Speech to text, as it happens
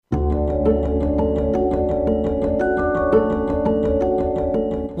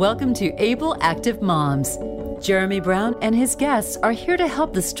Welcome to Able Active Moms. Jeremy Brown and his guests are here to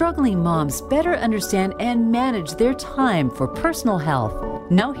help the struggling moms better understand and manage their time for personal health.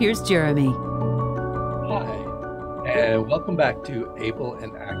 Now here's Jeremy. Hi, and welcome back to Able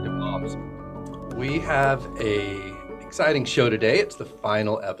and Active Moms. We have an exciting show today. It's the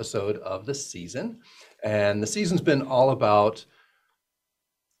final episode of the season, and the season's been all about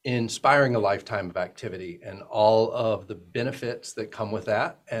inspiring a lifetime of activity and all of the benefits that come with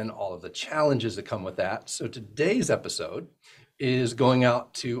that and all of the challenges that come with that. So today's episode is going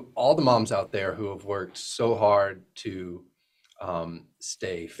out to all the moms out there who have worked so hard to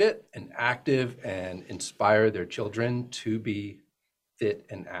stay fit and active and inspire their children to be fit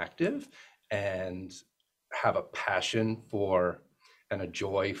and active and have a passion for and a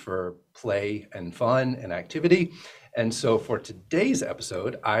joy for play and fun and activity. And so for today's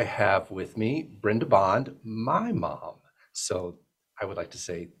episode, I have with me Brynda Bond, my mom. So I would like to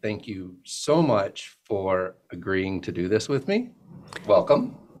say thank you so much for agreeing to do this with me.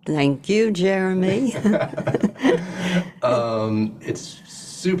 Welcome. Thank you, Jeremy. It's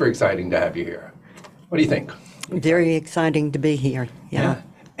super exciting to have you here. What do you think? Very exciting to be here. Yeah.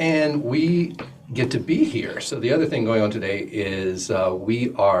 And we get to be here. So the other thing going on today is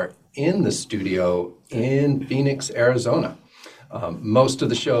we are in the studio in Phoenix, Arizona. Most of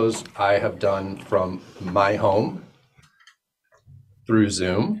the shows I have done from my home through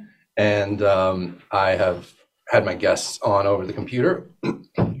Zoom, and I have had my guests on over the computer,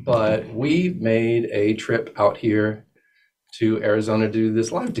 but we made a trip out here to Arizona to do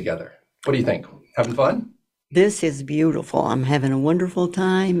this live together. What do you think? Having fun? This is beautiful. I'm having a wonderful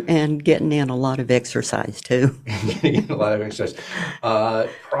time and getting in a lot of exercise too. Getting a lot of exercise.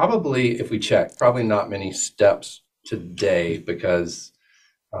 Probably, if we check, probably not many steps today because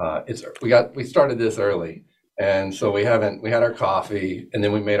we started this early, and so we had our coffee, and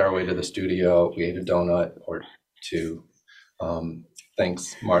then we made our way to the studio. We ate a donut or two.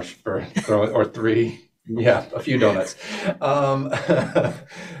 Thanks, Marsh, or three. Yeah, a few donuts. But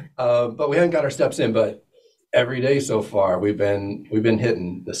we haven't got our steps in, but every day so far, we've been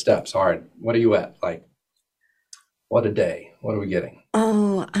hitting the steps hard. What are you at? Like, what a day. What are we getting?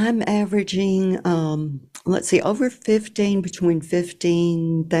 Oh, I'm averaging, over 15, between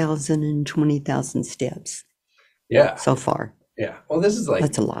 15,000 and 20,000 steps. Yeah. So far. Yeah. Well, that's a lot.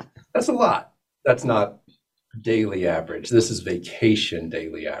 That's a lot. That's not daily average. This is vacation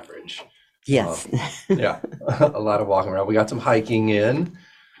daily average. Yes. Yeah. A lot of walking around. We got some hiking in,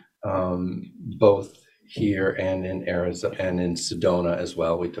 both here and in Arizona and in Sedona as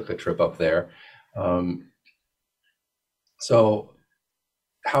well. We took a trip up there. So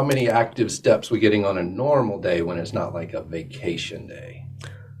how many active steps we getting on a normal day when it's not like a vacation day?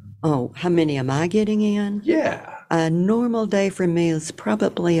 Oh, how many am I getting in? Yeah. A normal day for me is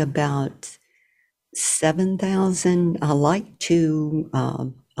probably about 7,000. I like to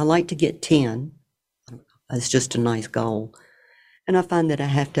get 10. It's just a nice goal. And I find that I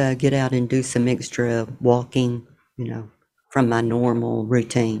have to get out and do some extra walking, from my normal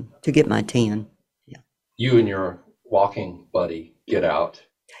routine to get my 10. Yeah. You and your walking buddy get out.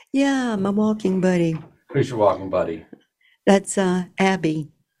 Yeah, my walking buddy. Who's your walking buddy? That's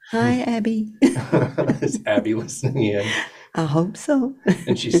Abby. Hi, Abby. Is Abby listening in? I hope so.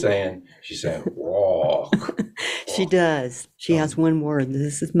 And she's saying, walk. She does. She has one word.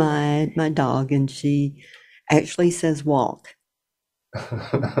 This is my dog, and she actually says walk.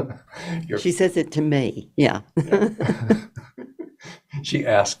 She says it to me. Yeah. She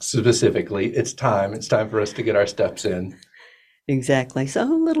asks specifically, it's time for us to get our steps in. Exactly. So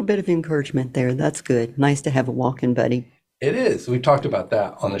a little bit of encouragement there. That's good. Nice to have a walking buddy. It is. We've talked about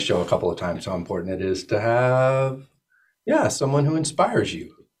that on the show a couple of times, how important it is to have, someone who inspires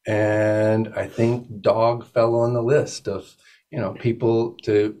you. And I think dog fell on the list of, people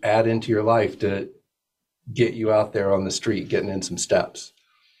to add into your life to get you out there on the street, getting in some steps.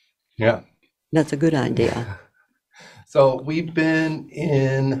 Yeah. That's a good idea. So we've been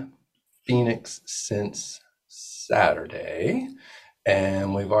in Phoenix since Saturday,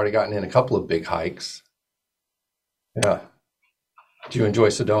 and we've already gotten in a couple of big hikes. Yeah. Do you enjoy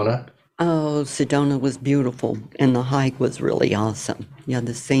Sedona? Oh, Sedona was beautiful, and the hike was really awesome. Yeah,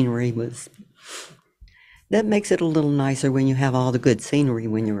 the scenery that makes it a little nicer when you have all the good scenery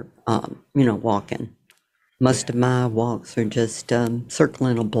when you're, walking. Most of my walks are just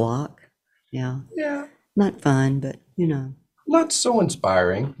circling a block. Yeah. Yeah. Not fun, but, Not so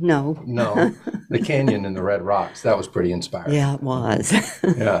inspiring. No. The canyon and the red rocks, that was pretty inspiring. Yeah, it was.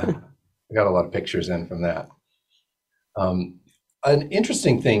 Yeah. I got a lot of pictures in from that. an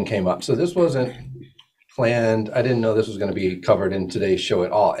interesting thing came up. So this wasn't planned. I didn't know this was going to be covered in today's show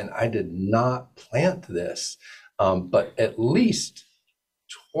at all. And I did not plant this. But at least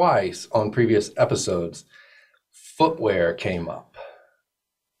twice on previous episodes, footwear came up.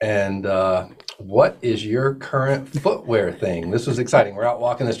 And what is your current footwear thing? This was exciting. We're out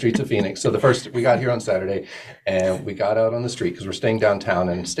walking the streets of Phoenix. So we got here on Saturday, and we got out on the street because we're staying downtown,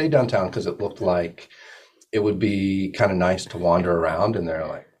 and stayed downtown because it looked like it would be kind of nice to wander around, and there are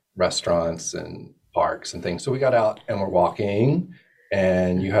like restaurants and parks and things. So we got out and we're walking,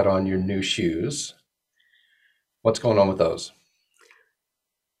 and you had on your new shoes. What's going on with those?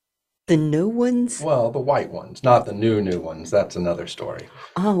 The new ones? Well, the white ones, not the new ones. That's another story.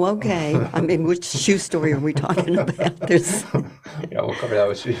 Oh, okay. I mean, which shoe story are we talking about? There's... Yeah, we'll cover that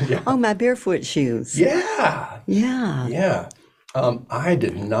with shoes. Yeah. Oh, my barefoot shoes. Yeah. Yeah. Yeah. I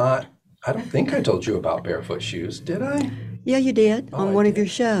don't think I told you about barefoot shoes, did I? Yeah, you did on I one did. of your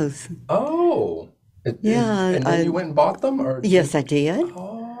shows. Oh. Yeah. And then you went and bought them? Or Yes, I did.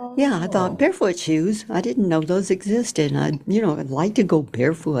 Oh. Yeah, I thought barefoot shoes. I didn't know those existed. I'd like to go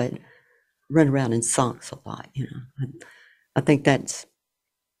barefoot, run around in socks a lot. I think that's.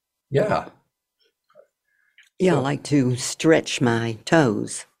 Yeah. Yeah, I like to stretch my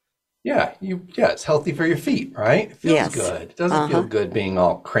toes. Yeah, it's healthy for your feet, right? It feels Yes. good. It doesn't feel good being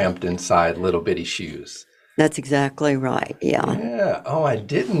all cramped inside little bitty shoes. That's exactly right. Yeah. Yeah. Oh, I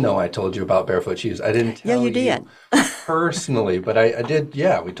didn't know I told you about barefoot shoes. I didn't tell Yeah, you did. personally, but I did.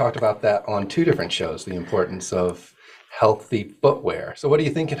 Yeah, we talked about that on 2 different shows, the importance of healthy footwear. So what do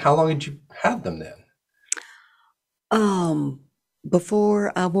you think, and how long had you had them then?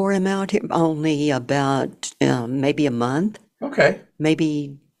 Before I wore them out, only about maybe a month, Okay.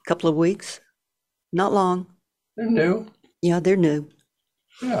 maybe a couple of weeks. Not long. They're new. Yeah, they're new.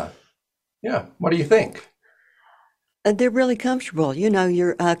 Yeah. Yeah. What do you think? They're really comfortable.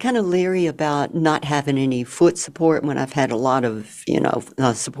 You're kind of leery about not having any foot support when I've had a lot of,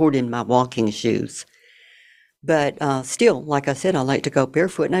 support in my walking shoes. But still, like I said, I like to go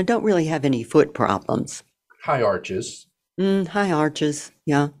barefoot, and I don't really have any foot problems. High arches. High arches,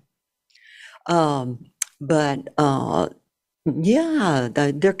 yeah. But yeah,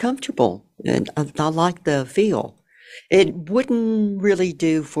 they're comfortable, and I like the feel. It wouldn't really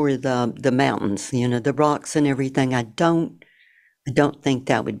do for the mountains, the rocks and everything. I don't think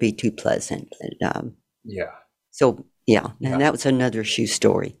that would be too pleasant. Yeah. So yeah, and that was another shoe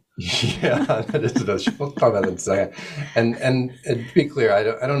story. Yeah, that is another. We'll talk about that in a second. And to be clear, I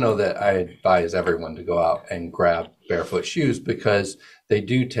don't know that I advise everyone to go out and grab barefoot shoes, because they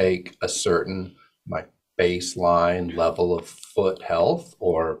do take a certain baseline level of foot health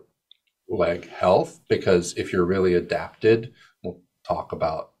or leg health. Because if you're really adapted, we'll talk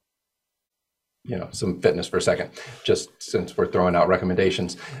about some fitness for a second, just since we're throwing out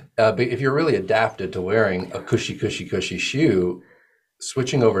recommendations. But if you're really adapted to wearing a cushy shoe,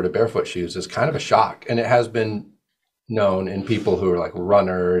 switching over to barefoot shoes is kind of a shock. And it has been known in people who are like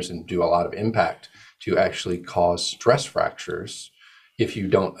runners and do a lot of impact to actually cause stress fractures if you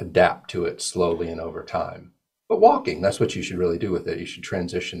don't adapt to it slowly and over time. But walking, that's what you should really do with it. You should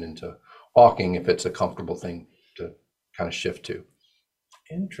transition into walking if it's a comfortable thing to kind of shift to.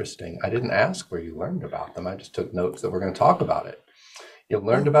 Interesting. I didn't ask where you learned about them. I just took notes that we're going to talk about it. You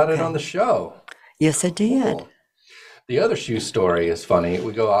learned about it on the show. Yes, I did. Cool. The other shoe story is funny.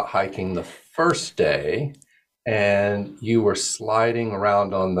 We go out hiking the first day, and you were sliding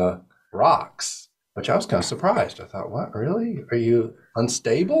around on the rocks, which I was kind of surprised. I thought, what, really? Are you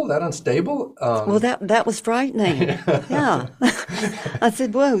unstable? That unstable? Well, that was frightening. Yeah. I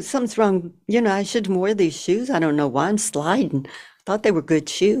said, whoa, something's wrong. I shouldn't wear these shoes. I don't know why I'm sliding. Thought they were good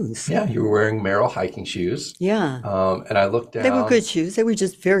shoes. Yeah, you were wearing Merrill hiking shoes. Yeah. And I looked down. They were good shoes. They were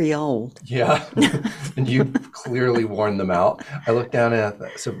just very old. Yeah. And you clearly worn them out. I looked down and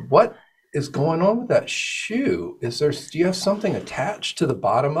I said, what is going on with that shoe? Do you have something attached to the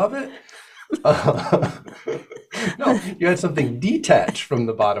bottom of it? No, you had something detached from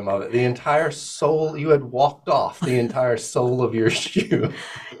the bottom of it. The entire sole, you had walked off the entire sole of your shoe.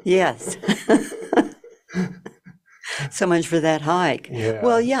 Yes. So much for that hike. Yeah.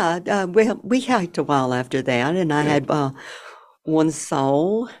 Well, yeah, we hiked a while after that, and I had one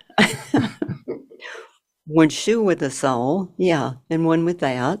sole, one shoe with a sole, yeah, and one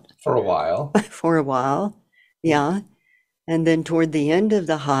without. For a while. For a while, yeah. And then toward the end of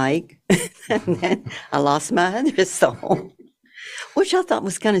the hike, and then I lost my other sole, which I thought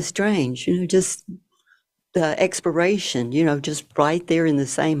was kind of strange, just the expiration, just right there in the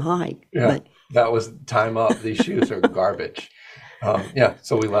same hike. Yeah. But that was time up. These shoes are garbage. Yeah,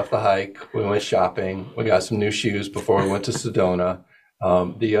 so we left the hike, we went shopping, we got some new shoes before we went to Sedona.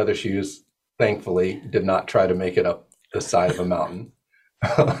 The other shoes, thankfully, did not try to make it up the side of a mountain.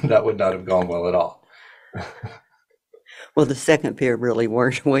 That would not have gone well at all. Well, the second pair really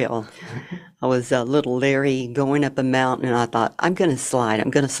worked well. I was a little leery going up a mountain, and I thought, I'm going to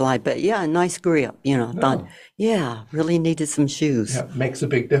slide. But yeah, nice grip. I thought, yeah, really needed some shoes. Yeah, it makes a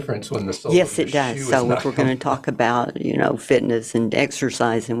big difference when the sole Yes, of your it does. shoe So is if we're going to talk about, fitness and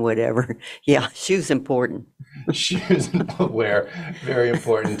exercise and whatever, yeah, shoes important. Shoes wear, very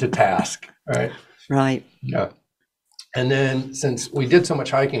important to task, right? Right. Yeah. And then since we did so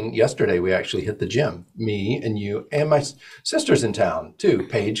much hiking yesterday, we actually hit the gym, me and you and my sister's in town too.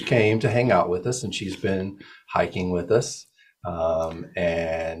 Paige came to hang out with us and she's been hiking with us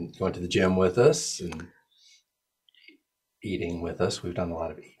and going to the gym with us and eating with us. We've done a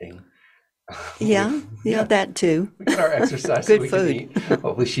lot of eating. Yeah, that too. We got our exercise Good so we food. can eat.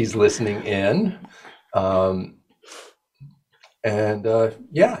 Hopefully she's listening in.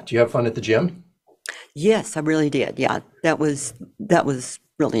 Yeah, do you have fun at the gym? Yes, I really did. Yeah, that was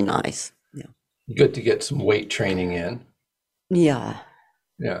really nice. Yeah. Good to get some weight training in. Yeah.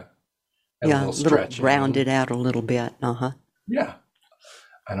 Yeah. And Yeah, a little stretching. round it out a little bit. Uh-huh. Yeah.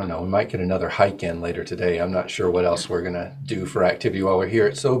 I don't know. We might get another hike in later today. I'm not sure what else we're going to do for activity while we're here.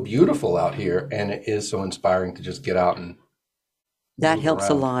 It's so beautiful out here, and it is so inspiring to just get out and That move helps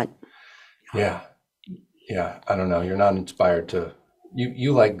a around. lot. Yeah. Yeah. I don't know. You're not inspired to,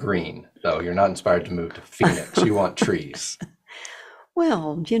 you like green, though. You're not inspired to move to Phoenix. You want trees.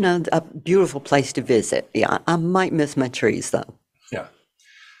 Well, a beautiful place to visit. Yeah, I might miss my trees though. Yeah.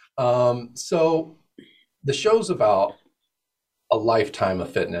 So the show's about a lifetime of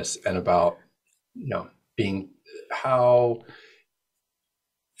fitness and about, being how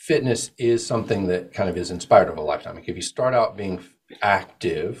fitness is something that kind of is inspired of a lifetime. Like if you start out being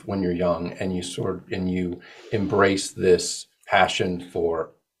active when you're young and you embrace this passion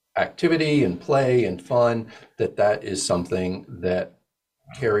for activity and play and fun, that is something that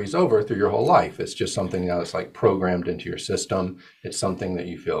carries over through your whole life. It's just something that's like programmed into your system. It's something that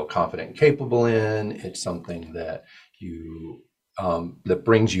you feel confident and capable in. It's something that that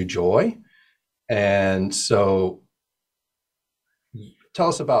brings you joy. And so tell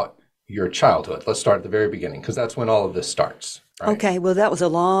us about your childhood. Let's start at the very beginning, because that's when all of this starts. Right? Okay, well, that was a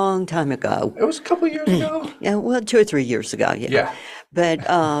long time ago. It was a couple of years ago. Yeah, well, 2 or 3 years ago. Yeah. Yeah. But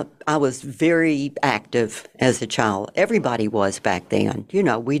I was very active as a child. Everybody was back then.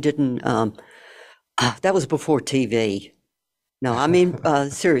 We didn't. That was before TV. No, I mean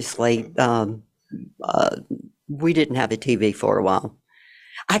seriously. We didn't have a TV for a while.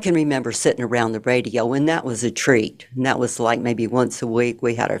 I can remember sitting around the radio, and that was a treat. And that was like maybe once a week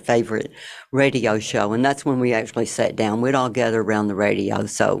we had our favorite radio show, and that's when we actually sat down. We'd all gather around the radio.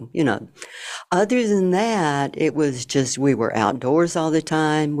 So, other than that, it was just we were outdoors all the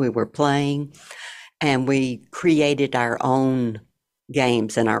time. We were playing, and we created our own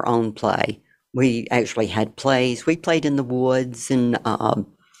games and our own play. We actually had plays. We played in the woods and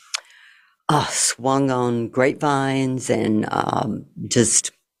swung on grapevines and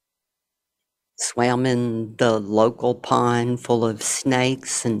just swam in the local pond full of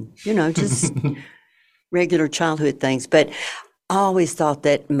snakes and, just regular childhood things. But I always thought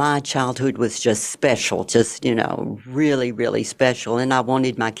that my childhood was just special, just, really, really special. And I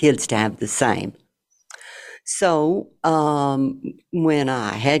wanted my kids to have the same. So when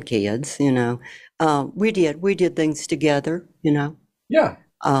I had kids, we did things together, Yeah.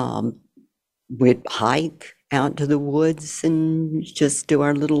 We'd hike out to the woods and just do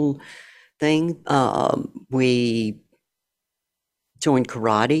our little thing. We joined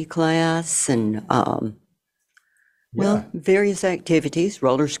karate class and, various activities,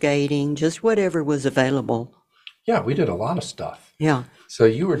 roller skating, just whatever was available. Yeah, we did a lot of stuff. Yeah. So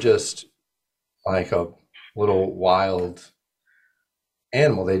you were just like a little wild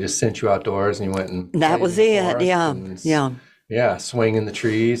animal. They just sent you outdoors and you went and That played was in the it. forest Yeah. and Yeah. Yeah, swing in the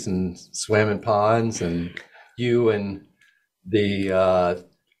trees and swim in ponds, and you and the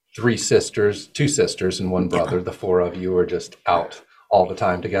two sisters and one brother, the four of you were just out all the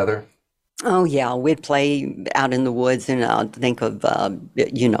time together. Oh, yeah. We'd play out in the woods, and I think of,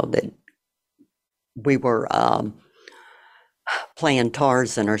 that we were playing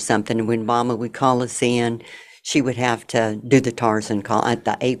Tarzan or something. And when Mama would call us in, she would have to do the Tarzan call,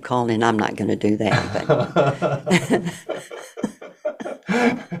 the ape call, and I'm not going to do that. But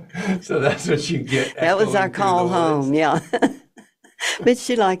So that's what you get. that was our echoing through call the home, woods. yeah. But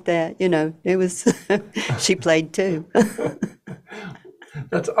she liked that, it was, she played too.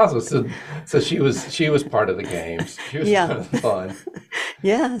 That's awesome. So she was part of the games. She was Yeah. part of the fun.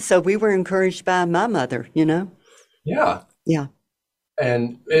 Yeah, so we were encouraged by my mother, you know? Yeah. Yeah.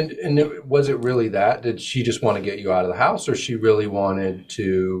 And was it really that? Did she just want to get you out of the house, or she really wanted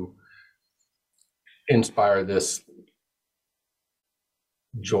to inspire this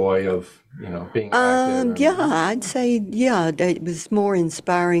joy of, being active? Yeah, I'd say, yeah, it was more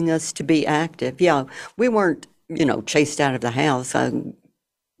inspiring us to be active. Yeah, we weren't, chased out of the house.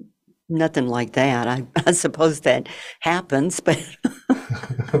 Nothing like that. I suppose that happens, but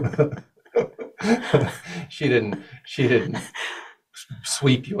She didn't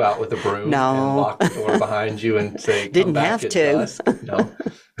sweep you out with a broom and no, lock the door behind you and say, "Come didn't back have at to. dusk." No.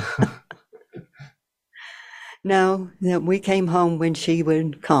 No, that we came home when she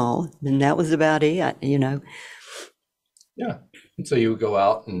would call, and that was about it, Yeah. And so you would go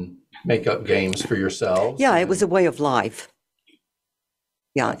out and make up games for yourselves. Yeah, it was a way of life.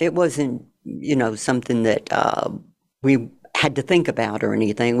 Yeah, it wasn't, something that we had to think about or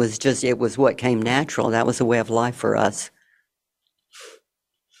anything. It was what came natural. That was a way of life for us.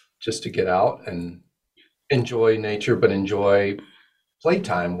 Just to get out and enjoy nature, but enjoy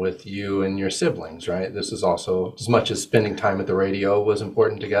playtime with you and your siblings, right? This is also, as much as spending time at the radio was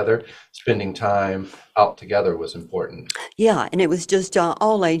important together, spending time out together was important. Yeah, and it was just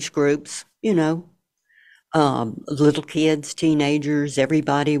all age groups, little kids, teenagers,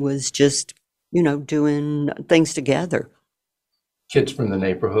 everybody was just, doing things together. Kids from the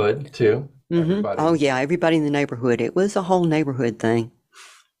neighborhood too. Mm-hmm. Oh, yeah, everybody in the neighborhood. It was a whole neighborhood thing.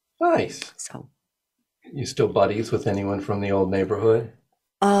 Nice. So, you still buddies with anyone from the old neighborhood?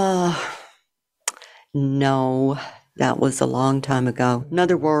 No, that was a long time ago.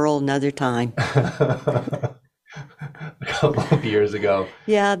 Another world, another time. A couple of years ago.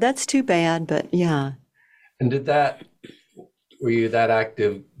 Yeah, that's too bad, but yeah. And were you that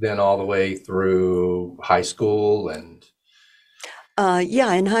active then all the way through high school and?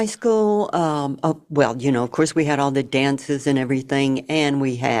 Yeah, in high school, well, of course we had all the dances and everything, and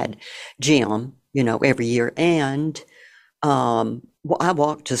we had gym, every year. And I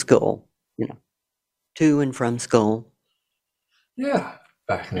walked to school, to and from school. Yeah,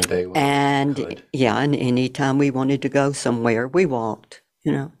 back in the day. And yeah, and anytime we wanted to go somewhere, we walked,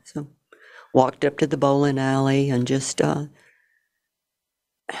 so walked up to the bowling alley and just.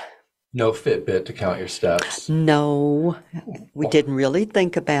 No Fitbit to count your steps. No, we didn't really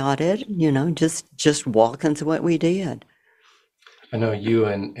think about it, just walking's what we did. I know you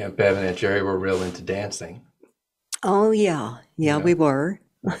and Bev and Aunt Jerry were real into dancing. Oh yeah, we were.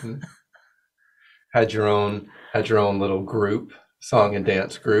 Mm-hmm. Had your own little group, song and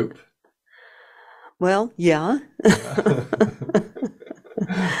dance group. Well, yeah.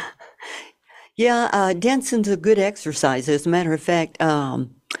 Yeah, dancing's a good exercise. As a matter of fact,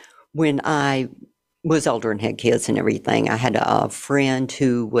 when I was older and had kids and everything, I had a friend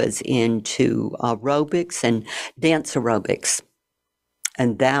who was into aerobics and dance aerobics.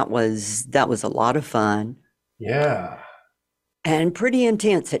 And that was a lot of fun. Yeah. And pretty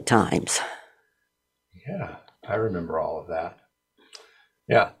intense at times. Yeah, I remember all of that.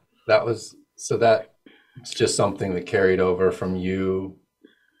 Yeah, it's just something that carried over from you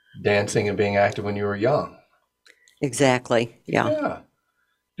dancing and being active when you were young. Exactly, yeah.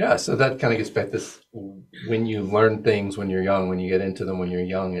 Yeah, so that kind of gets back to this, when you learn things when you're young, when you get into them when you're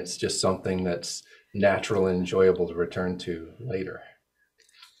young, it's just something that's natural and enjoyable to return to later.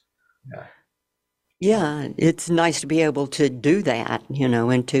 Yeah. Yeah, it's nice to be able to do that,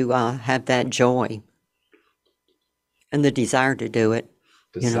 and to have that joy and the desire to do it.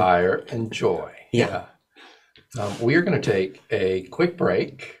 Desire and joy. Yeah. We are going to take a quick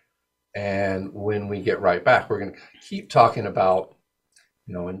break, and when we get right back, we're going to keep talking about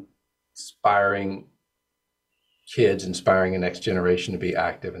inspiring kids, inspiring the next generation to be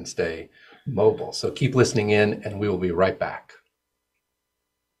active and stay mobile. So keep listening in, and we will be right back.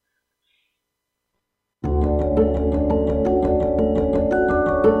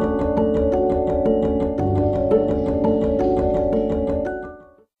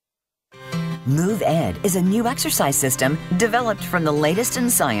 Move Ed is a new exercise system developed from the latest in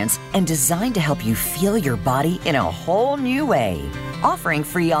science and designed to help you feel your body in a whole new way. Offering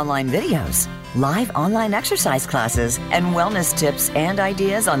free online videos, live online exercise classes, and wellness tips and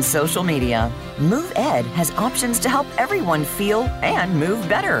ideas on social media. Move Ed has options to help everyone feel and move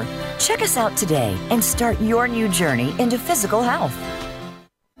better. Check us out today and start your new journey into physical health.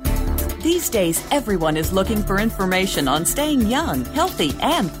 These days, everyone is looking for information on staying young, healthy,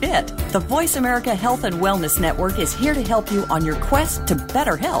 and fit. The Voice America Health and Wellness Network is here to help you on your quest to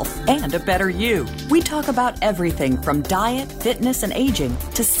better health and a better you. We talk about everything from diet, fitness, and aging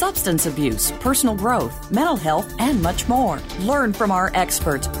to substance abuse, personal growth, mental health, and much more. Learn from our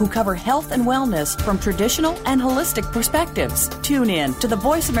experts who cover health and wellness from traditional and holistic perspectives. Tune in to the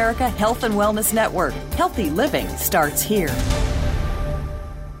Voice America Health and Wellness Network. Healthy living starts here.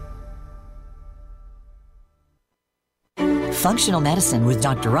 Functional Medicine with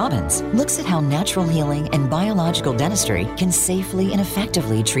Dr. Robbins looks at how natural healing and biological dentistry can safely and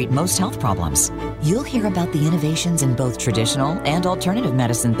effectively treat most health problems. You'll hear about the innovations in both traditional and alternative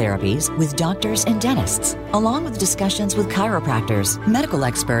medicine therapies with doctors and dentists, along with discussions with chiropractors, medical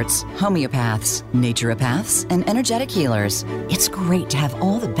experts, homeopaths, naturopaths, and energetic healers. It's great to have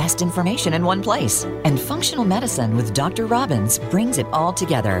all the best information in one place. And Functional Medicine with Dr. Robbins brings it all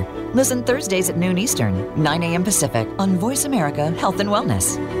together. Listen Thursdays at noon Eastern, 9 a.m. Pacific on Voice America Health and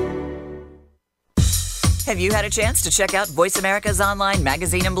Wellness. Have you had a chance to check out Voice America's online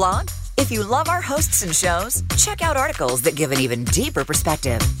magazine and blog? If you love our hosts and shows, check out articles that give an even deeper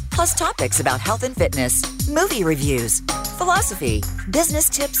perspective, plus topics about health and fitness, movie reviews, philosophy, business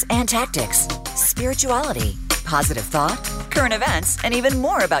tips and tactics, spirituality, positive thought, current events, and even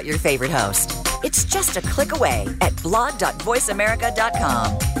more about your favorite host. It's just a click away at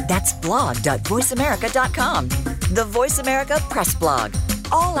blog.voiceamerica.com. That's blog.voiceamerica.com. The Voice America Press Blog.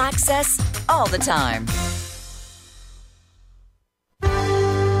 All access, all the time.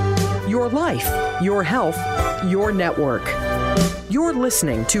 Your life, your health, your network. You're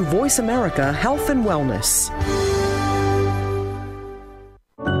listening to Voice America Health and Wellness.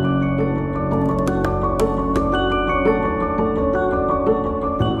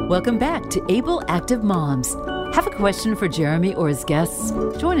 Welcome back to Able Active Moms. Have a question for Jeremy or his guests?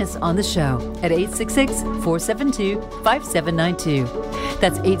 Join us on the show at 866-472-5792.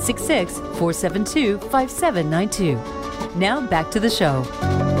 That's 866-472-5792. Now back to the show.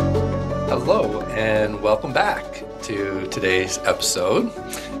 Hello and welcome back to today's episode.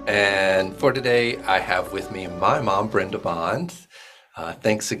 And for today, I have with me my mom, Brynda Bond.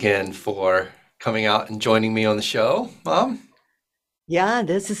 Thanks again for coming out and joining me on the show, Mom. Yeah,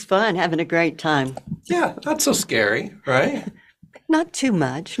 this is fun. Having a great time. Yeah, not so scary, right? Not too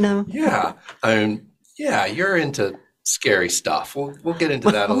much, no. Yeah, you're into scary stuff. We'll get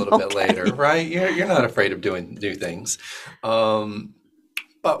into that a little bit later, right? You're not afraid of doing new things,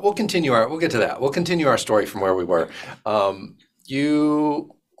 but we'll get to that. We'll continue our story from where we were.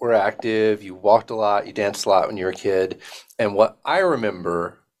 You were active. You walked a lot. You danced a lot when you were a kid, and what I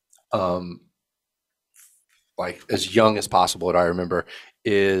remember, like as young as possible, what I remember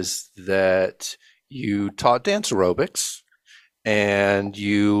is that you taught dance aerobics and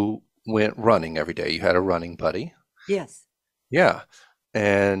you went running every day. You had a running buddy. Yes. Yeah.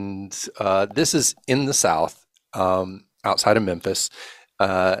 And this is in the South, outside of Memphis,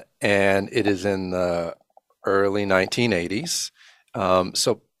 and it is in the early 1980s.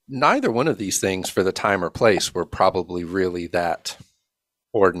 So neither one of these things for the time or place were probably really that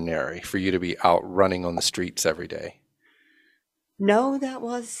ordinary for you to be out running on the streets every day. No, that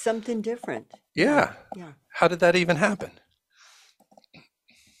was something different. Yeah. Yeah. How did that even happen?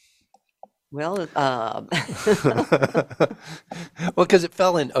 Well, Well, because it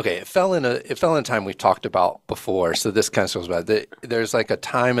fell in a time we've talked about before. So this kind of goes about that. There's like a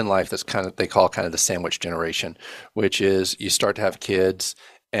time in life that's they call the sandwich generation, which is you start to have kids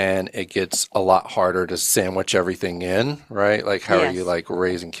and it gets a lot harder to sandwich everything in, right? Like, how are you like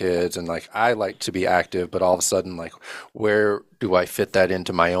raising kids? And like, I like to be active, but all of a sudden, like, where do I fit that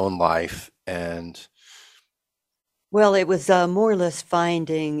into my own life? And well, it was more or less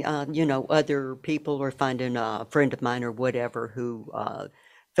finding, other people, or finding a friend of mine or whatever who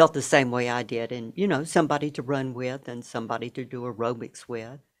felt the same way I did, and, somebody to run with and somebody to do aerobics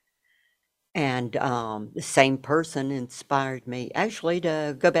with. And the same person inspired me actually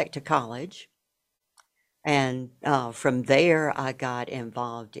to go back to college. And from there, I got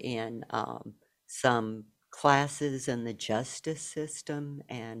involved in some classes in the justice system,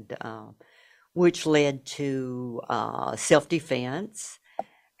 and which led to self-defense,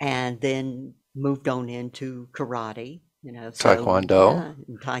 and then moved on into karate, Taekwondo.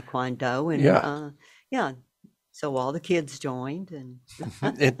 Taekwondo. And so all the kids joined, and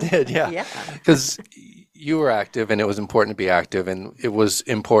it did, yeah. yeah. Because you were active, and it was important to be active, and it was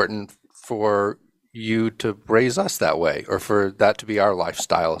important for you to raise us that way, or for that to be our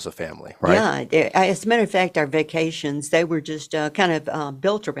lifestyle as a family, right? Yeah. As a matter of fact, our vacations, they were just kind of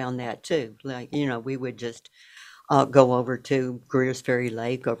built around that too. Like, we would just go over to Greer's Ferry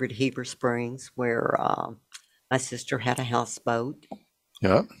Lake, over to Heber Springs, where my sister had a houseboat.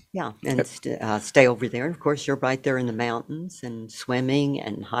 Yeah. Yeah, and stay over there. Of course, you're right there in the mountains and swimming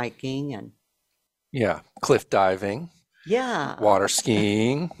and hiking and Yeah. Cliff diving, yeah, water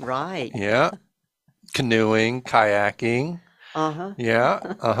skiing. right. Yeah. Canoeing, kayaking. Uh-huh. Yeah.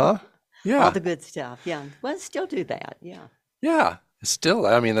 Uh-huh. All Yeah. the good stuff. Yeah. Well, still do that. Yeah. Yeah. Still,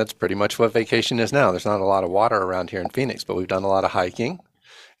 I mean, that's pretty much what vacation is now. There's not a lot of water around here in Phoenix, but we've done a lot of hiking.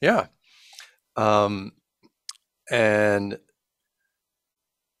 Yeah. And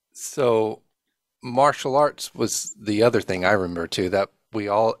so martial arts was the other thing I remember too, that we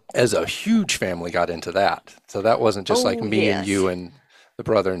all, as a huge family, got into that. So that wasn't just like me and yes. you and the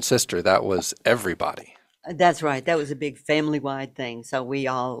brother and sister. That was everybody. That's right. That was a big family-wide thing. So we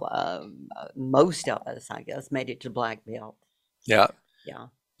all, most of us, I guess, made it to black belt. Yeah. Yeah.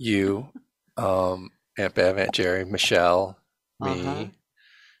 You, Aunt Bev, Aunt Jerry, Michelle, me. Uh-huh.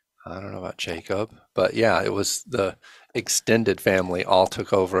 I don't know about Jacob, but yeah, it was the extended family all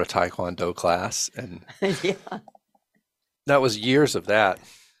took over a Taekwondo class, and Yeah. that was years of that.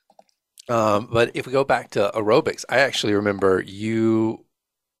 But if we go back to aerobics, I actually remember you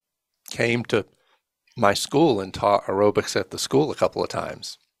came to my school and taught aerobics at the school a couple of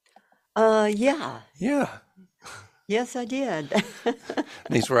times. Yeah. Yeah. Yes, I did.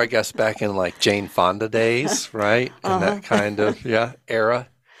 These were, I guess, back in like Jane Fonda days, right? And that kind of, era.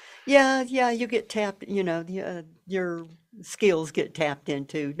 Yeah, you get tapped, your skills get tapped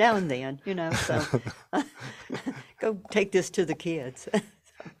into now and then, so go take this to the kids.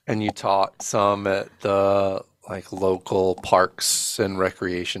 And you taught some at the like local parks and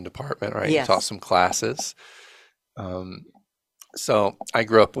recreation department, right? Yes. You taught some classes. So I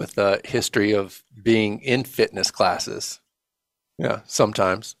grew up with a history of being in fitness classes. Yeah,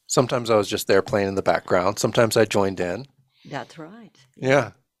 sometimes. Sometimes I was just there playing in the background. Sometimes I joined in. That's right.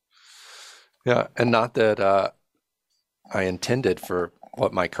 Yeah. Yeah. And not that I intended for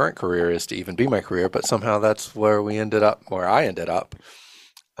what my current career is to even be my career, but somehow that's where I ended up.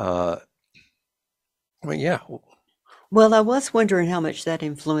 But yeah. Well, I was wondering how much that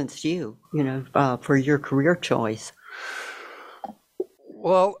influenced you, for your career choice.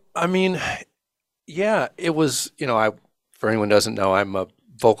 Well, I mean, yeah, it was, for anyone who doesn't know, I'm a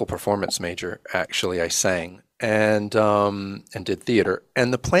vocal performance major, actually. I sang and did theater.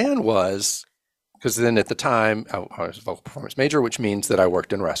 And the plan was, because then at the time I was a vocal performance major, which means that I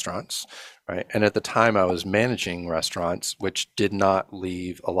worked in restaurants, right? And at the time I was managing restaurants, which did not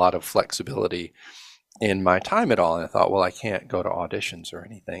leave a lot of flexibility in my time at all. And I thought, well, I can't go to auditions or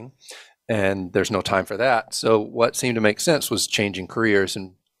anything, and there's no time for that. So what seemed to make sense was changing careers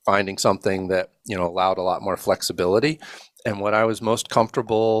and finding something that, allowed a lot more flexibility. And what I was most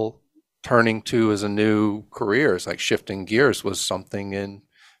comfortable turning to as a new career, is like shifting gears, was something in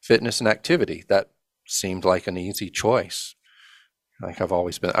fitness and activity. That seemed like an easy choice. Like I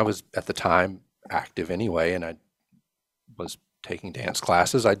was at the time active anyway, and I was taking dance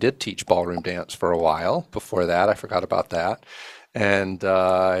classes. I did teach ballroom dance for a while. Before that, I forgot about that. And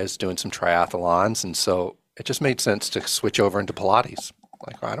I was doing some triathlons. And so it just made sense to switch over into Pilates.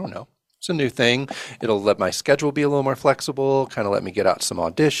 Like, I don't know. It's a new thing. It'll let my schedule be a little more flexible, kind of let me get out some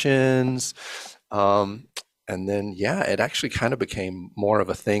auditions. And then, it actually kind of became more of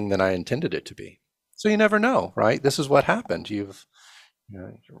a thing than I intended it to be. So you never know, right? This is what happened. You've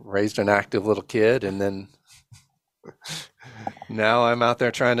raised an active little kid, and then now I'm out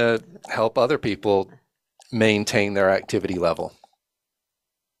there trying to help other people maintain their activity level.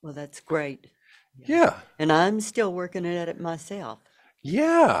 Well, that's great. Yeah. And I'm still working at it myself.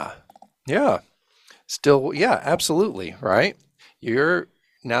 Yeah. Yeah. Still, absolutely, right? So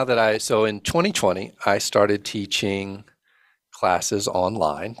in 2020, I started teaching classes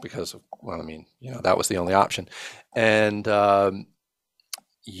online because of, that was the only option. And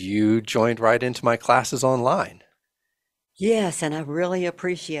you joined right into my classes online. Yes, and I really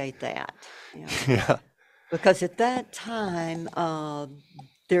appreciate that. Yeah. Because at that time,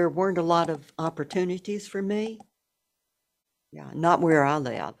 there weren't a lot of opportunities for me. Yeah, not where I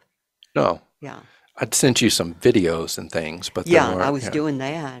live. No. Yeah. I'd sent you some videos and things, but I was doing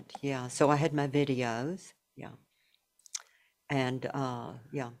that. Yeah, so I had my videos. Yeah. And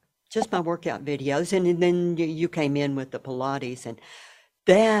just my workout videos. And then you came in with the Pilates, and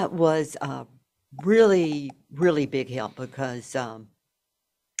that was a really, really big help because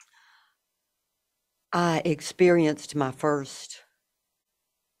I experienced my first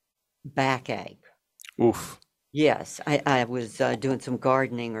backache. Oof. Yes, I was doing some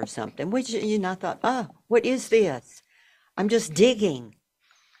gardening or something, which, I thought, what is this? I'm just digging.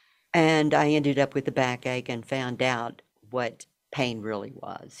 And I ended up with a backache and found out what pain really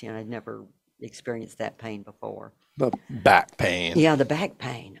was. I'd never experienced that pain before. The back pain. Yeah, the back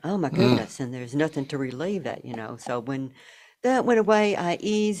pain. Oh my goodness. And there's nothing to relieve that. So when that went away, I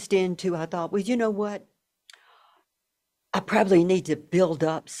eased into, I thought, well, you know what? I probably need to build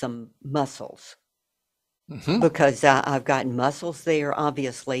up some muscles because I've gotten muscles there,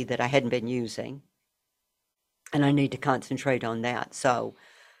 obviously, that I hadn't been using. And I need to concentrate on that. So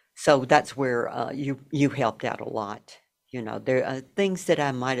that's where you helped out a lot. There are things that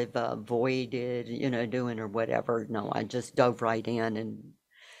I might have avoided, doing or whatever. No, I just dove right in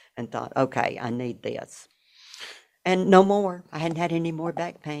and thought, okay, I need this. And no more. I hadn't had any more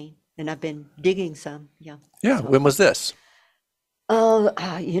back pain. And I've been digging some. Yeah. Yeah. So, When was this?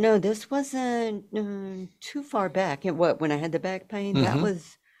 this wasn't too far back. When I had the back pain, that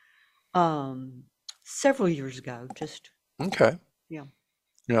was several years ago. Just Okay. yeah.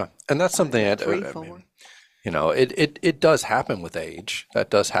 Yeah. And that's something that, 3, I 4. mean, it does happen with age. That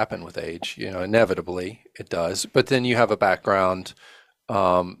does happen with age. Inevitably it does. But then you have a background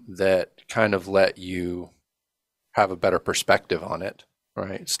that kind of let you have a better perspective on it,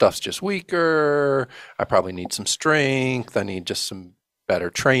 right? Stuff's just weaker. I probably need some strength. I need just some better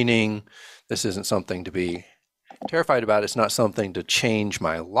training. This isn't something to be terrified about. It's not something to change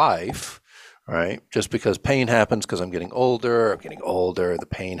my life, right? Just because pain happens because I'm getting older, the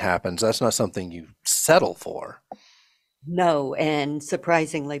pain happens. That's not something you settle for. No, and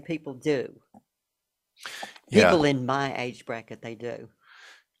surprisingly, people do. Yeah. People in my age bracket, they do.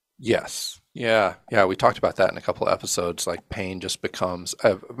 Yes. Yeah. Yeah. We talked about that in a couple of episodes. Like pain just becomes,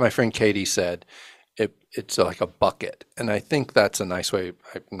 my friend Katie said, it's like a bucket. And I think that's a nice way,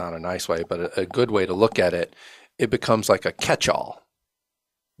 not a nice way, but a good way to look at it. It becomes like a catch-all,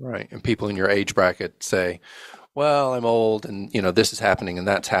 right? And people in your age bracket say, well, I'm old and, this is happening and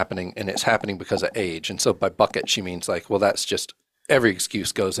that's happening and it's happening because of age. And so by bucket, she means like, well, that's just every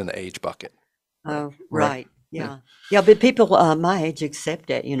excuse goes in the age bucket. Oh, right. Yeah. Yeah, but people my age accept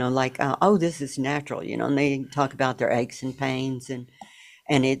it, like, oh, this is natural, and they talk about their aches and pains and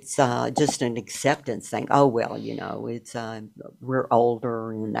it's just an acceptance thing. Oh, well, it's we're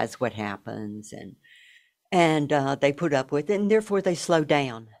older and that's what happens and they put up with it and therefore they slow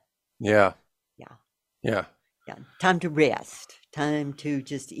down. Yeah. Yeah. Yeah. Yeah. Time to rest, time to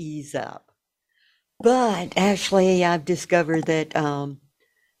just ease up. But actually I've discovered that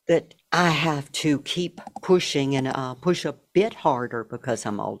that I have to keep pushing and push a bit harder because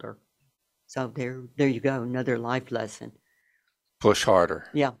I'm older. So there you go, another life lesson. Push harder.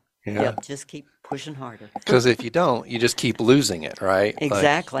 Yeah. Yeah. Yeah, just keep pushing harder. Because if you don't, you just keep losing it, right?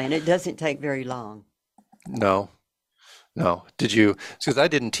 Exactly, and it doesn't take very long. No. Did you? Because I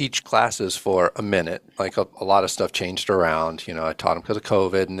didn't teach classes for a minute. Like a lot of stuff changed around. I taught them because of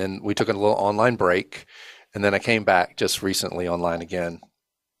COVID, and then we took a little online break, and then I came back just recently online again.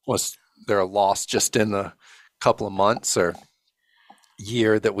 Was there a loss just in the couple of months or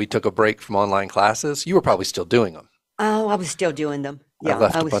year that we took a break from online classes? You were probably still doing them. Oh, I was still doing them. Yeah,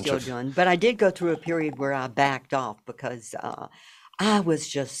 I was still doing. But I did go through a period where I backed off because I was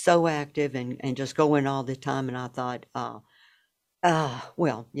just so active and just going all the time. And I thought,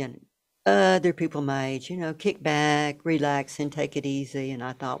 well, other people my age, kick back, relax, and take it easy. And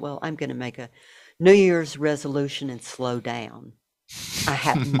I thought, well, I'm going to make a New Year's resolution and slow down. I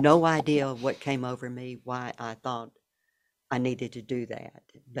have no idea what came over me, why I thought I needed to do that.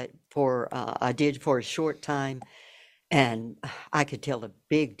 But I did for a short time, and I could tell a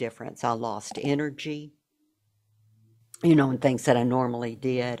big difference. I lost energy, and things that I normally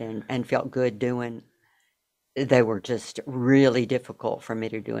did and felt good doing. They were just really difficult for me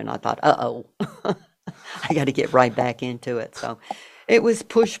to do. And I thought, I got to get right back into it. So it was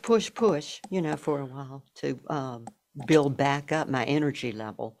push, for a while to build back up my energy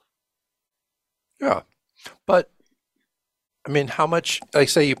level. Yeah. But I mean, how much, like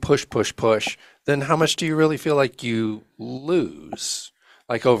say you push, then how much do you really feel like you lose,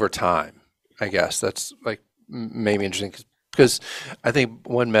 like over time? I guess that's like maybe interesting because I think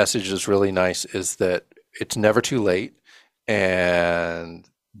one message that's really nice is that it's never too late and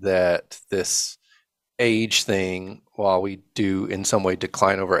that this age thing, while we do in some way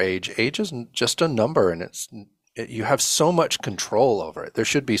decline over age isn't just a number and you have so much control over it. There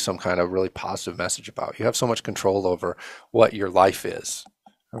should be some kind of really positive message about it. You have so much control over what your life is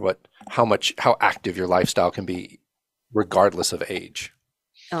or how active your lifestyle can be regardless of age.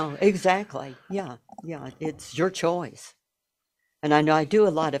 Oh, exactly. Yeah. It's your choice. And I know I do a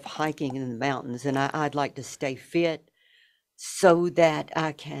lot of hiking in the mountains and I'd like to stay fit so that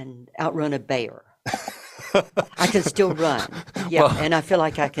I can outrun a bear. I can still run. Yeah, and I feel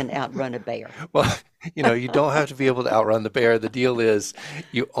like I can outrun a bear. Well, you don't have to be able to outrun the bear. The deal is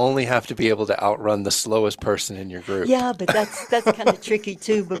you only have to be able to outrun the slowest person in your group. Yeah, but that's kind of tricky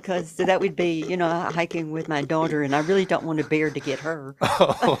too, because that would be, hiking with my daughter, and I really don't want a bear to get her.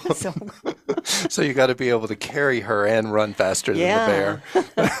 Oh. So you got to be able to carry her and run faster than the bear.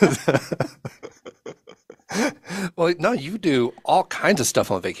 Well, no, you do all kinds of stuff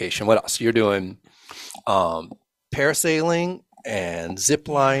on vacation. What else? You're doing parasailing and zip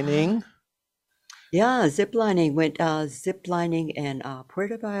lining. Yeah, zip lining. Went zip lining in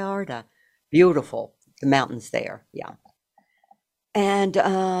Puerto Vallarta. Beautiful, the mountains there. Yeah. And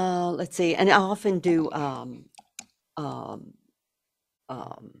let's see. And I often do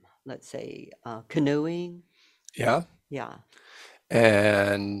canoeing. Yeah. Yeah.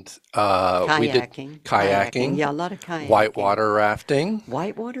 And we did kayaking. Yeah, a lot of kayaking. Whitewater rafting.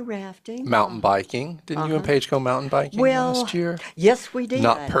 Whitewater rafting. Mountain biking. Didn't you and Paige go mountain biking last year? Yes, we did.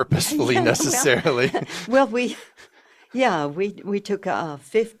 Not purposefully necessarily. Well, we took a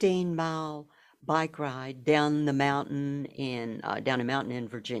 15-mile bike ride down a mountain in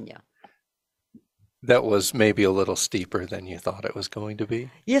Virginia. That was maybe a little steeper than you thought it was going to be.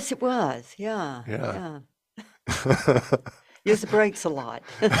 Yes, it was. Yeah. Use the brakes a lot.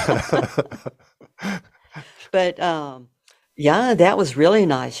 But that was really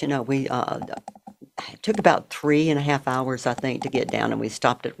nice. We it took about 3.5 hours, I think, to get down, and we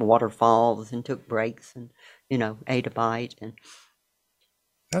stopped at waterfalls and took breaks and ate a bite, and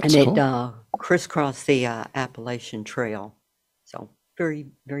That's it cool. crisscrossed the Appalachian Trail. So very,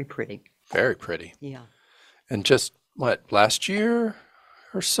 very pretty. Very pretty. Yeah. And just last year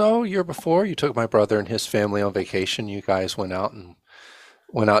or so, year before, you took my brother and his family on vacation. You guys went out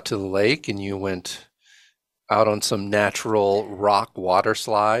to the lake, and you went out on some natural rock water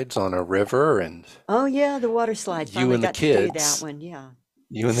slides on a river. And oh yeah, the water slides. You and the kids. To do that one, yeah.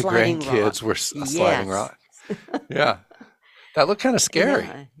 You and the Sliding grandkids rock. were sliding Yes. rock. Yeah. That looked kind of scary.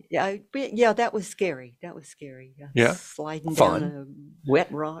 Yeah, that was scary. Yeah. Sliding Fun. down a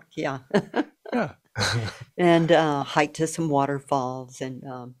wet rock. Yeah. Yeah. And hiked to some waterfalls, and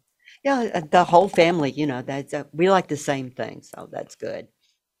the whole family. That's we like the same thing, so that's good.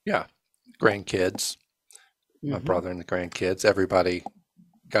 Yeah. Grandkids. My Mhm. brother and the grandkids. Everybody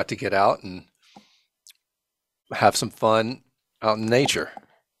got to get out and have some fun out in nature.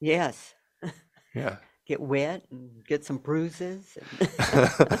 Yes. Yeah. Get wet and get some bruises.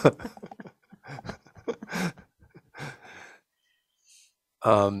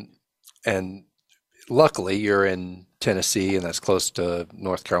 And luckily you're in Tennessee, and that's close to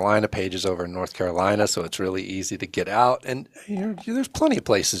North Carolina. Paige is over in North Carolina, so it's really easy to get out. And there's plenty of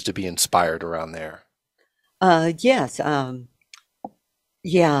places to be inspired around there. Yes.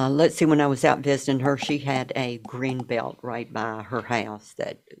 Yeah. Let's see. When I was out visiting her, she had a green belt right by her house.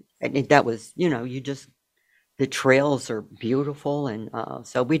 That was, the trails are beautiful, and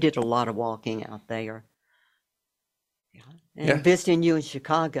so we did a lot of walking out there. Yeah. And Yeah. visiting you in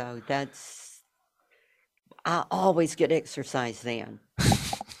Chicago, I always get exercise then.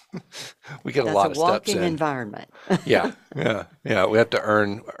 We get a That's lot a of steps walking in. environment. Yeah. We have to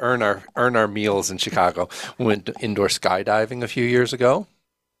earn our meals in Chicago. We went indoor skydiving a few years ago.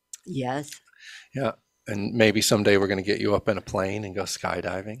 Yes. Yeah, and maybe someday we're going to get you up in a plane and go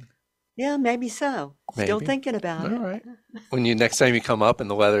skydiving. Yeah, maybe so. Still Maybe. thinking about All it. right. When next time you come up and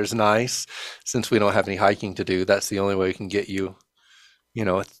the weather's nice, since we don't have any hiking to do, that's the only way we can get you,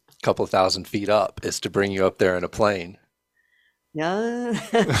 a couple of 1,000 feet up, is to bring you up there in a plane. Yeah.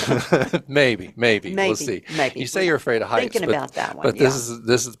 Maybe. We'll see. Maybe. You say you're afraid of heights, Thinking about that one. but yeah. this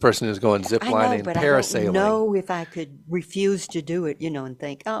is the person who's going zip I know, lining and but parasailing. I don't know if I could refuse to do it, and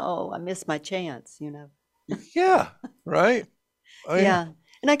think, oh, I missed my chance, Yeah, right. I mean, Yeah.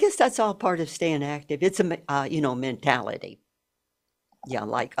 And I guess that's all part of staying active. It's a, mentality. Yeah,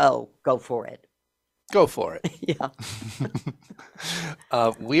 like, oh, go for it. Go for it. Yeah.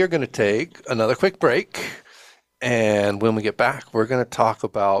 We are going to take another quick break, and when we get back, we're going to talk a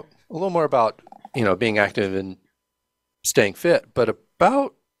little more about being active and staying fit, but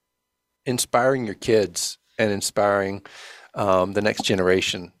about inspiring your kids and inspiring the next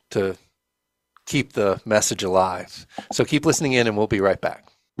generation to keep the message alive. So keep listening in, and we'll be right back.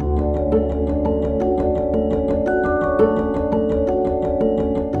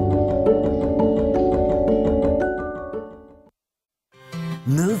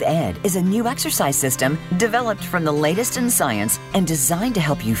 Move Ed is a new exercise system developed from the latest in science and designed to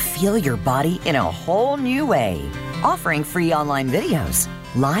help you feel your body in a whole new way. Offering free online videos,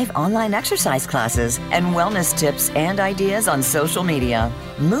 live online exercise classes, and wellness tips and ideas on social media.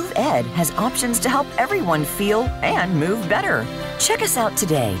 Move Ed has options to help everyone feel and move better. Check us out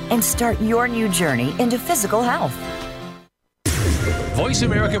today and start your new journey into physical health. Voice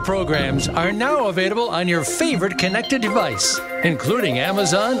America programs are now available on your favorite connected device, including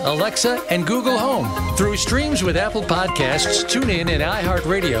Amazon, Alexa, and Google Home. Through streams with Apple Podcasts, TuneIn, and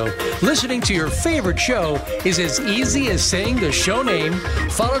iHeartRadio, listening to your favorite show is as easy as saying the show name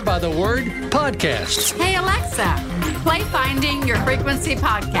followed by the word podcast. Hey, Alexa, play Finding Your Frequency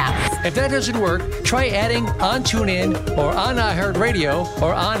podcast. If that doesn't work, try adding on TuneIn or on iHeartRadio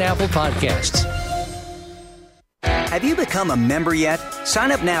or on Apple Podcasts. Have you become a member yet? Sign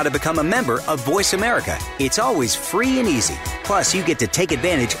up now to become a member of Voice America. It's always free and easy. Plus, you get to take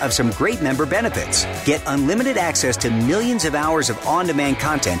advantage of some great member benefits. Get unlimited access to millions of hours of on-demand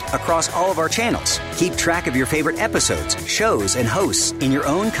content across all of our channels. Keep track of your favorite episodes, shows, and hosts in your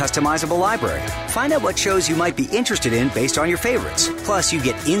own customizable library. Find out what shows you might be interested in based on your favorites. Plus, you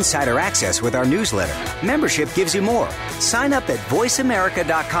get insider access with our newsletter. Membership gives you more. Sign up at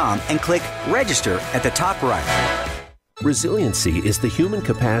voiceamerica.com and click register at the top right. Resiliency is the human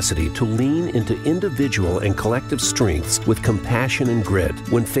capacity to lean into individual and collective strengths with compassion and grit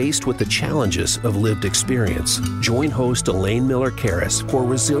when faced with the challenges of lived experience. Join host Elaine Miller-Karras for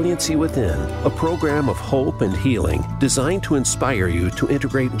Resiliency Within, a program of hope and healing designed to inspire you to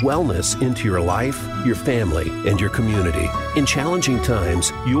integrate wellness into your life, your family, and your community. In challenging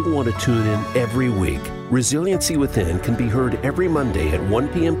times, you'll want to tune in every week. Resiliency Within can be heard every Monday at 1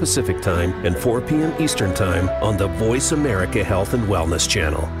 p.m. Pacific Time and 4 p.m. Eastern Time on the Voice America Health and Wellness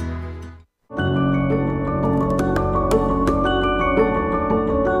Channel.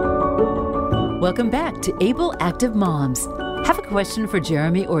 Welcome back to Able Active Moms. Have a question for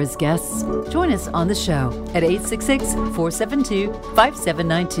Jeremy or his guests? Join us on the show at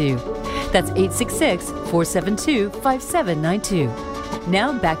 866-472-5792. That's 866-472-5792.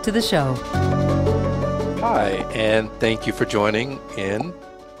 Now back to the show. Hi, and thank you for joining in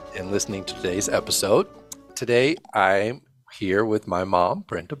and listening to today's episode. Today, I'm here with my mom,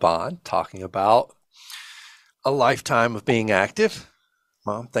 Brynda Bond, talking about a lifetime of being active.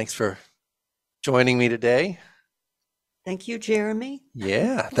 Mom, thanks for joining me today. Thank you, Jeremy.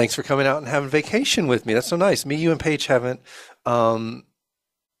 Yeah, thanks for coming out and having vacation with me. That's so nice. Me, you, and Paige haven't had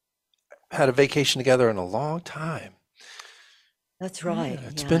a vacation together in a long time. That's right. Yeah,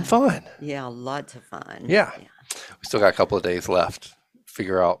 it's been fun. Yeah, lots of fun. Yeah. We still got a couple of days left.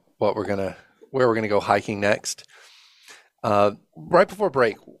 Figure out where we're gonna go hiking next. Right before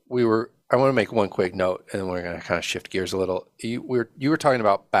break, I want to make one quick note, and then we're gonna kind of shift gears a little. You were talking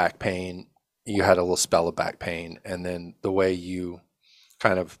about back pain. You had a little spell of back pain, and then the way you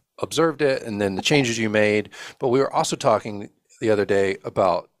kind of observed it, and then the changes you made. But we were also talking the other day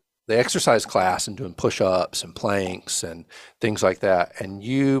about the exercise class and doing push-ups and planks and things like that. And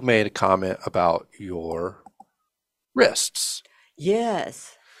you made a comment about your wrists.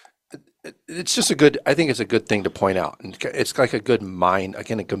 Yes. It's just I think it's a good thing to point out. And it's like a good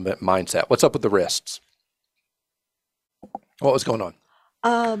mindset. What's up with the wrists? What was going on?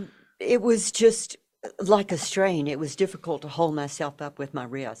 It was just like a strain. It was difficult to hold myself up with my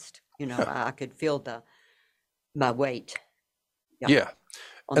wrist. You know, I could feel my weight. Yeah.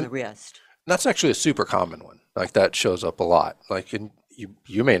 On the wrist. That's actually a super common one. Like that shows up a lot. Like you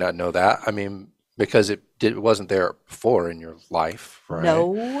may not know that. I mean, because it wasn't there before in your life, right?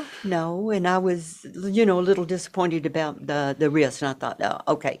 No. And I was, a little disappointed about the wrist. And I thought, oh,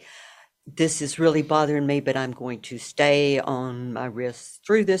 okay, this is really bothering me, but I'm going to stay on my wrist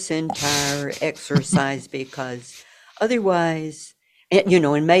through this entire exercise because otherwise, and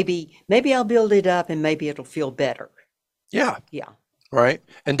maybe I'll build it up and maybe it'll feel better. Yeah. Yeah. Right.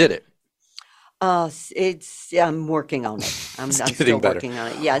 And did it? I'm working on it. I'm still working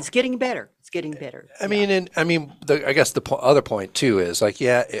on it. Yeah, it's getting better. I mean, I guess the other point too is like,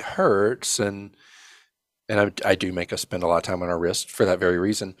 yeah, it hurts, and I do make us spend a lot of time on our wrist for that very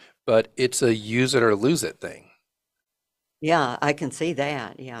reason. But it's a use it or lose it thing. Yeah, I can see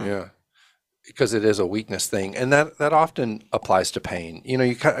that. Yeah. Yeah. Because it is a weakness thing, and that often applies to pain.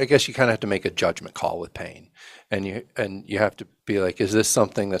 I guess you kind of have to make a judgment call with pain, and you have to be like, is this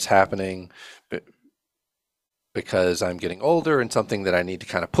something that's happening because I'm getting older, and something that I need to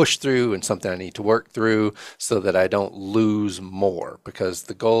kind of push through, and something I need to work through, so that I don't lose more. Because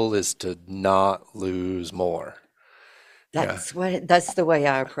the goal is to not lose more. That's the way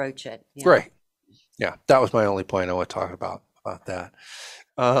I approach it. Yeah. Great. Yeah, that was my only point I want to talk about that.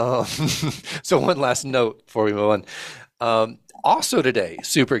 So one last note before we move on. Also today,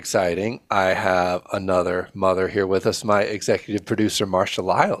 super exciting, I have another mother here with us. My executive producer, Marsha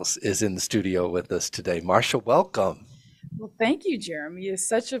Lyles, is in the studio with us today. Marsha, welcome. Well, thank you, Jeremy. It's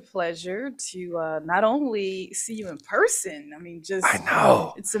such a pleasure to not only see you in person. I mean, I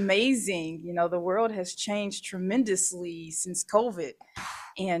know. it's amazing. You know, the world has changed tremendously since COVID,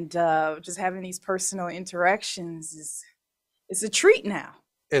 and just having these personal interactions is a treat now.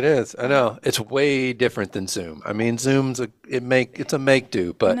 It is. I know. It's way different than Zoom. I mean, Zoom's it's a make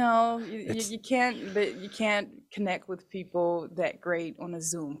do, but No, you can't connect with people that great on a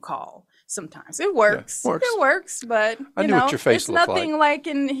Zoom call. Sometimes it works. Yeah, works. It works, but I knew what your face it's looked nothing like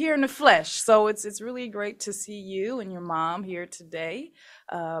here in the flesh. So it's really great to see you and your mom here today,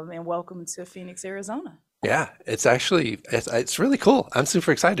 and welcome to Phoenix, Arizona. yeah, it's really cool. I'm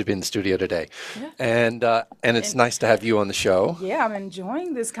super excited to be in the studio today, Yeah. and it's nice to have you on the show. Yeah, I'm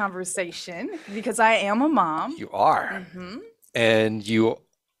enjoying this conversation because I am a mom. You are, Mm-hmm. and you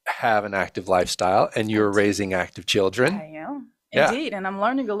have an active lifestyle, and you're raising active children. I am Yeah. indeed, and I'm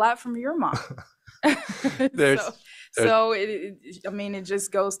learning a lot from your mom. There's- So I mean, it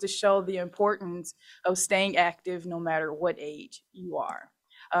just goes to show the importance of staying active no matter what age you are.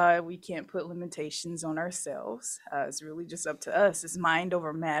 We can't put limitations on ourselves. It's really just up to us. It's mind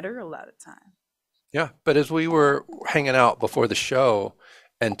over matter a lot of time. Yeah, but as we were hanging out before the show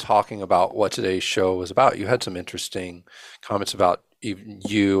and talking about what today's show was about, you had some interesting comments about even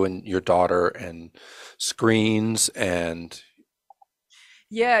you and your daughter and screens and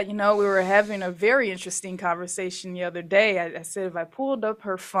Yeah, we were having a very interesting conversation the other day. I said if I pulled up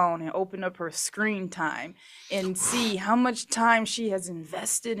her phone and opened up her screen time and see how much time she has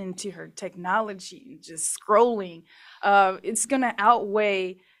invested into her technology and just scrolling, it's going to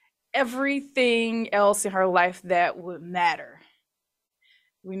outweigh everything else in her life that would matter.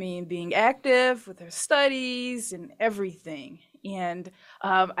 We mean being active with her studies and everything. And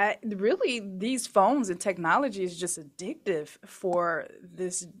these phones and technology is just addictive for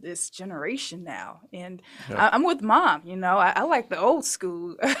this generation now. And Yeah. I'm with mom. I like the old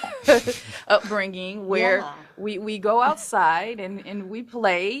school upbringing where Yeah. we go outside and we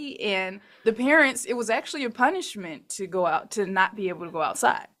play. And the parents, it was actually a punishment to not be able to go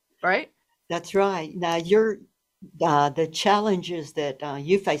outside, right? That's right. Now, the challenges that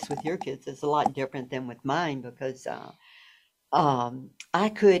you face with your kids is a lot different than with mine because I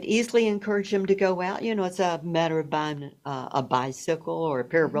could easily encourage them to go out. It's a matter of buying a bicycle or a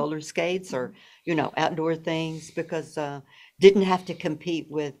pair of roller skates or, outdoor things because didn't have to compete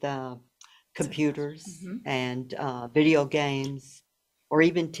with computers and video games or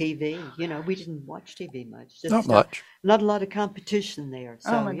even TV. We didn't watch TV much. not much. Not a lot of competition there.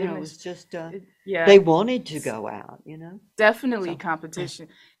 So, Oh my it goodness. was just, Yeah. they wanted to go out. Definitely So, competition.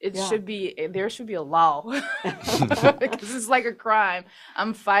 yeah. There should be a law because it's like a crime.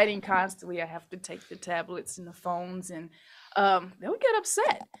 I'm fighting constantly. I have to take the tablets and the phones and they would get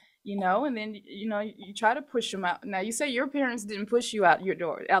upset, and then, you try to push them out. Now you say your parents didn't push you out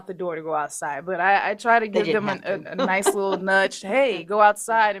the door to go outside, but I try to give them didn't have a nice little nudge. Hey, go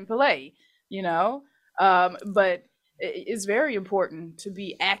outside and play, but it's very important to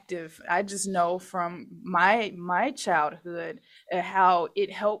be active. I just know from my childhood how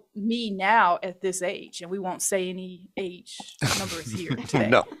it helped me now at this age, and we won't say any age numbers here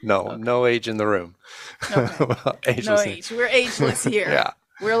today. No age in the room. Okay. Well, No ageless. age. We're ageless here. Yeah.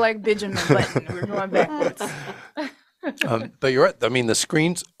 We're like Benjamin Button. We're going backwards. But you're right. I mean, the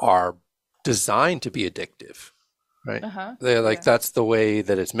screens are designed to be addictive, right? Uh-huh. They're like, Yeah. that's the way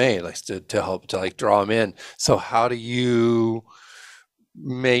that it's made, like to help to like draw them in. So how do you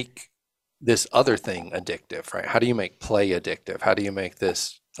make this other thing addictive, right? How do you make play addictive? How do you make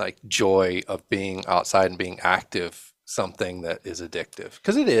this like joy of being outside and being active something that is addictive?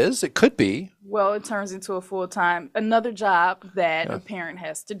 Because it could be. Well, it turns into another job that Yeah. a parent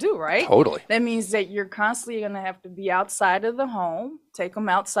has to do, right? Totally. That means that you're constantly going to have to be outside of the home, take them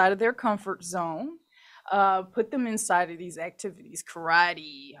outside of their comfort zone, put them inside of these activities,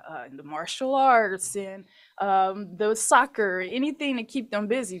 karate, the martial arts, and the soccer, anything to keep them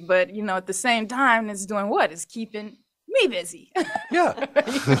busy. But, at the same time, it's doing what? It's keeping me busy. Yeah.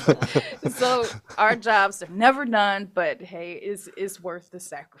 So our jobs are never done, but hey, it's worth the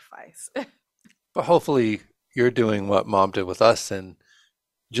sacrifice. But hopefully you're doing what mom did with us and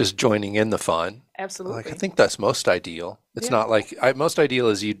just joining in the fun. Absolutely. Like, I think that's most ideal. It's Yeah. not like most ideal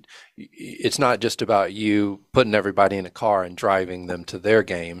is it's not just about you putting everybody in a car and driving them to their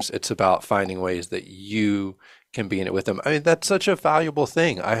games. It's about finding ways that you can be in it with them. I mean, that's such a valuable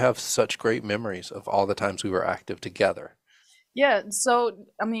thing. I have such great memories of all the times we were active together. Yeah. So,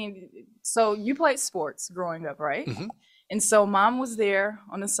 I mean, so you played sports growing up, right? Mhm. And so mom was there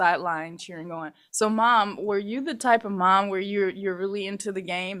on the sideline cheering on. So mom, were you the type of mom where you're really into the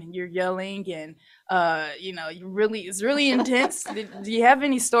game and you're yelling and it's really intense? Do you have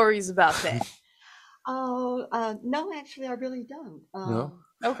any stories about that? Oh, no, actually, I really don't. No.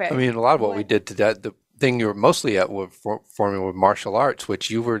 Okay. I mean, a lot of what we did to that, the thing you were mostly at were forming with martial arts, which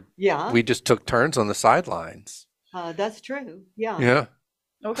you were. Yeah. We just took turns on the sidelines. That's true. Yeah. Yeah.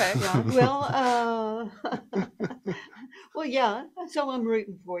 Okay. Yeah. Well, well, yeah. So I'm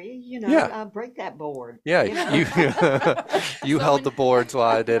rooting for you. Yeah. Break that board. Yeah, you you held the boards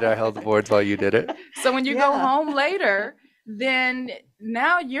while I did it. I held the boards while you did it. So when you go home later, then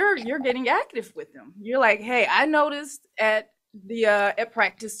now you're getting active with them. You're like, hey, I noticed at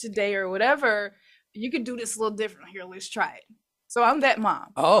practice today or whatever, you could do this a little different. Here, let's try it. So I'm that mom.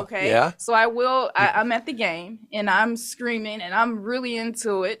 Oh, okay. Yeah. So I'm at the game and I'm screaming and I'm really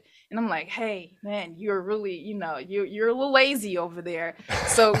into it. And I'm like, hey, man, you're really, you're a little lazy over there.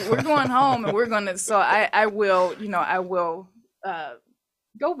 So we're going home and so I will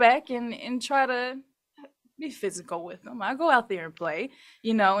go back and try to be physical with them. I go out there and play,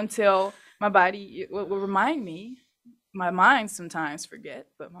 until my body will remind me. My mind sometimes forget,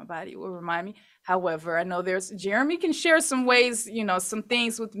 but my body will remind me. However, I know Jeremy can share some ways, some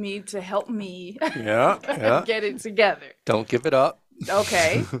things with me to help me get it together. Don't give it up.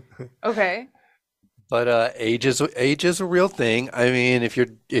 Okay. Okay. But age is a real thing. I mean, if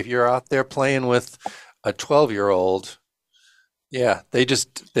you're out there playing with a 12-year-old, yeah,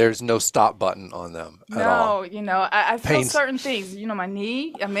 there's no stop button on them at all. No, I feel certain things. My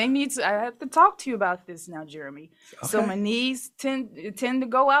knee, I have to talk to you about this now, Jeremy. Okay. So my knees tend to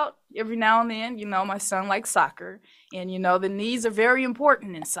go out every now and then. My son likes soccer, and the knees are very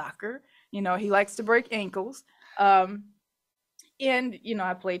important in soccer. He likes to break ankles. And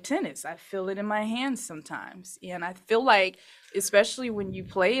I play tennis. I feel it in my hands sometimes. And I feel like, especially when you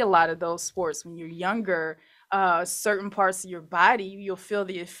play a lot of those sports when you're younger, certain parts of your body, you'll feel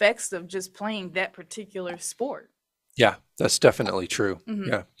the effects of just playing that particular sport. Yeah, that's definitely true. Mm-hmm.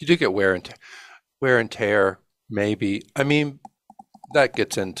 Yeah, you do get wear and tear, maybe. I mean, that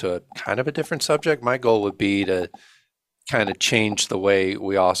gets into kind of a different subject. My goal would be to kind of change the way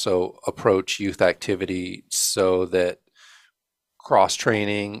we also approach youth activity so that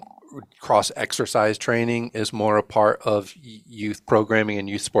cross-training, cross-exercise training is more a part of youth programming and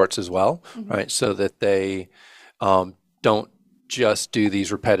youth sports as well, mm-hmm. right? So that they don't just do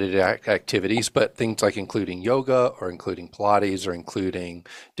these repetitive activities, but things like including yoga or including Pilates or including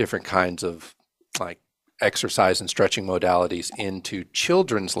different kinds of like exercise and stretching modalities into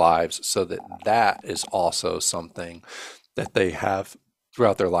children's lives so that is also something that they have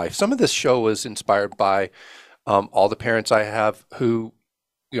throughout their life. Some of this show was inspired by all the parents I have who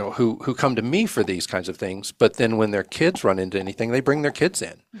come to me for these kinds of things, but then when their kids run into anything, they bring their kids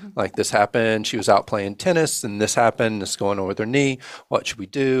in. Mm-hmm. Like this happened, she was out playing tennis and this happened, this is going on with her knee, what should we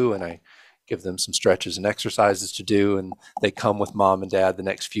do? And I give them some stretches and exercises to do, and they come with mom and dad the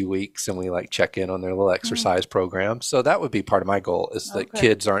next few weeks and we like check in on their little exercise program. So that would be part of my goal, is that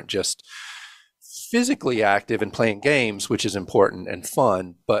kids aren't just physically active and playing games, which is important and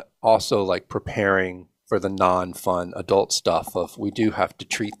fun, but also like preparing for the non-fun adult stuff of we do have to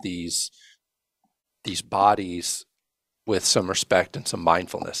treat these bodies with some respect and some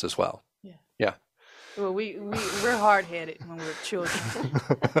mindfulness as well. Yeah. Well, we're hard-headed when we're children.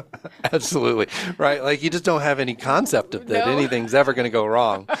 Absolutely. Right. Like you just don't have any concept of that anything's ever going to go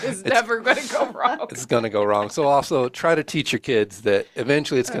wrong. It's never going to go wrong. It's going to go wrong. So also try to teach your kids that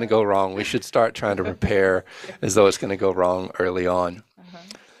eventually it's going to go wrong. We should start trying to prepare as though it's going to go wrong early on.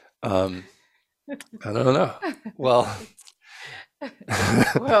 I don't know. Well,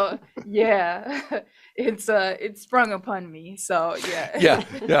 yeah, it's sprung upon me. So yeah.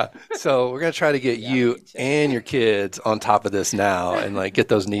 Yeah. So we're gonna try to get you and your kids on top of this now, and like get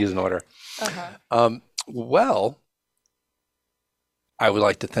those knees in order. Well, I would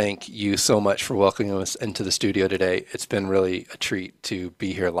like to thank you so much for welcoming us into the studio today. It's been really a treat to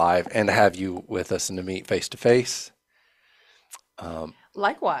be here live and to have you with us and to meet face to face.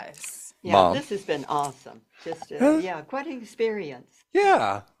 Likewise. Yeah, Mom. This has been awesome. Just quite an experience.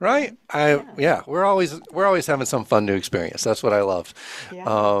 Yeah, right. We're always having some fun new experience. That's what I love.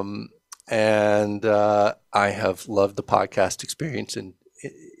 Yeah. And I have loved the podcast experience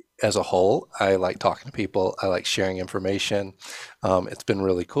as a whole. I like talking to people. I like sharing information. It's been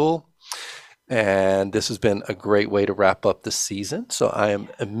really cool. And this has been a great way to wrap up the season. So I am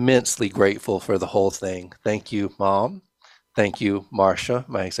immensely grateful for the whole thing. Thank you, Mom. Thank you, Marcia,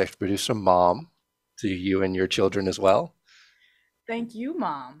 my executive producer. Mom, to you and your children as well. Thank you,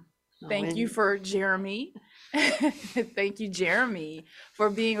 Mom. Thank you for Jeremy Thank you, Jeremy, for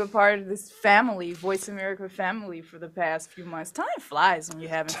being a part of this family, Voice America family, for the past few months. Time flies when you're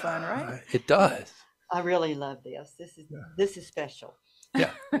having fun, right? It does. I really love this. This is special.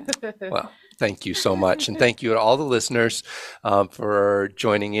 Yeah. Well, thank you so much. And thank you to all the listeners for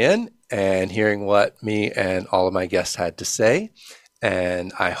joining in and hearing what me and all of my guests had to say.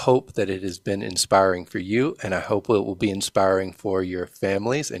 And I hope that it has been inspiring for you. And I hope it will be inspiring for your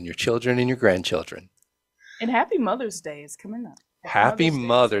families and your children and your grandchildren. And happy Mother's Day is coming up. Happy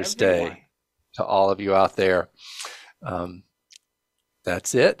Mother's Day to all of you out there.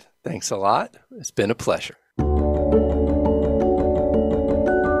 That's it. Thanks a lot. It's been a pleasure.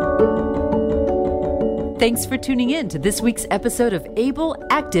 Thanks for tuning in to this week's episode of Able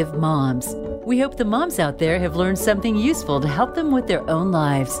Active Moms. We hope the moms out there have learned something useful to help them with their own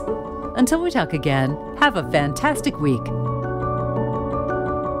lives. Until we talk again, have a fantastic week.